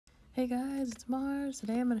Hey guys, it's Mars.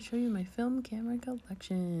 Today I'm going to show you my film camera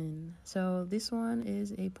collection. So this one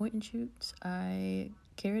is a point and shoot. I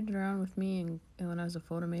carried it around with me when I was a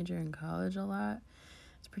photo major in college a lot.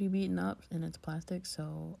 It's pretty beaten up and it's plastic,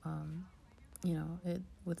 so it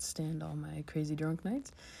withstand all my crazy drunk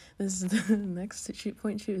nights. This is the next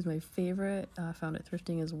point and shoot is my favorite. I found it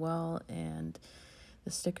thrifting as well, and the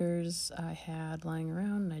stickers I had lying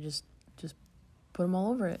around, and I just put them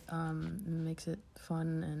all over it. It makes it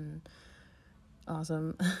fun and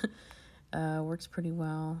awesome. Works pretty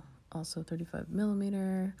well. Also 35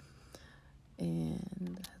 millimeter,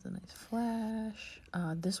 and has a nice flash.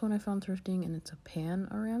 This one I found thrifting, and it's a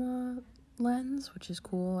panorama lens, which is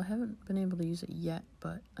cool. I haven't been able to use it yet,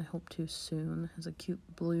 but I hope to soon. It has a cute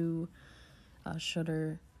blue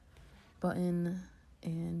shutter button,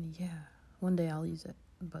 and yeah, one day I'll use it,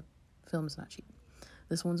 but film is not cheap.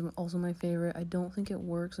 This one's also my favorite. I don't think it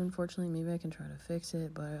works, unfortunately. Maybe I can try to fix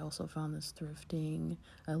it, but I also found this thrifting.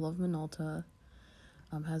 I love Minolta.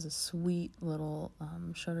 Has a sweet little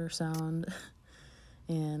shutter sound,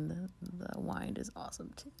 and the wind is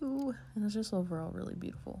awesome too. And it's just overall really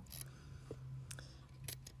beautiful.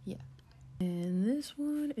 Yeah. And this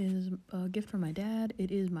one is a gift from my dad. It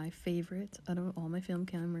is my favorite out of all my film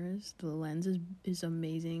cameras. The lens is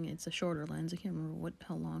amazing. It's a shorter lens. I can't remember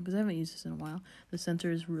how long, because I haven't used this in a while. The sensor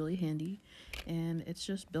is really handy, and it's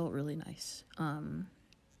just built really nice. And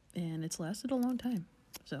it's lasted a long time.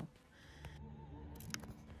 So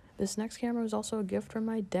this next camera was also a gift from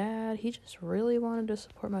my dad. He just really wanted to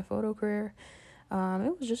support my photo career.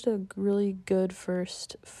 It was just a really good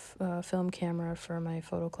first film camera for my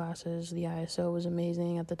photo classes. The ISO was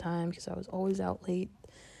amazing at the time because I was always out late.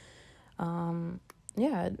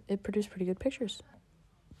 Yeah, it produced pretty good pictures.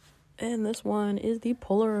 And this one is the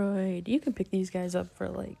Polaroid. You can pick these guys up for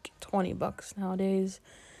like 20 bucks nowadays.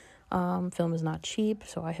 Film is not cheap,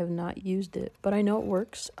 so I have not used it, but I know it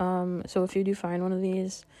works. So if you do find one of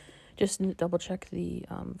these, just double check the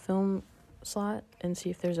film slot and see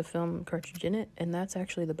if there's a film cartridge in it, and that's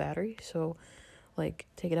actually the battery. So like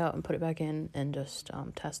take it out and put it back in and just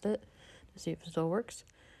test it to see if it still works.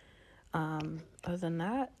 Other than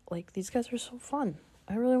that, like, these guys are so fun.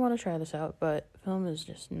 I really want to try this out, but film is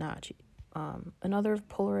just not cheap. Another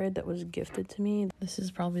Polaroid that was gifted to me. This is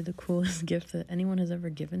probably the coolest gift that anyone has ever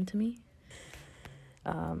given to me.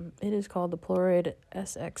 It is called the Polaroid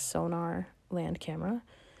SX Sonar Land Camera.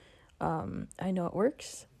 I know it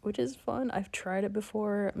works, which is fun. I've tried it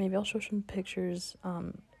before. Maybe I'll show some pictures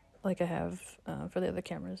like I have for the other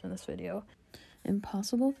cameras in this video.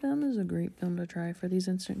 Impossible Film is a great film to try for these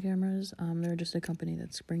instant cameras. They're just a company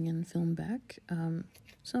that's bringing film back,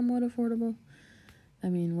 somewhat affordable. I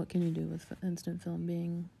mean, what can you do with instant film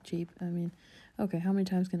being cheap? I mean, okay, how many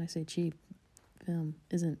times can I say cheap? Film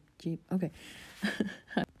isn't cheap. Okay.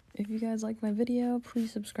 If you guys like my video,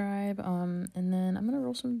 please subscribe. And then I'm gonna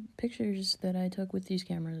roll some pictures that I took with these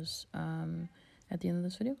cameras at the end of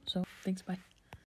this video. So thanks, bye.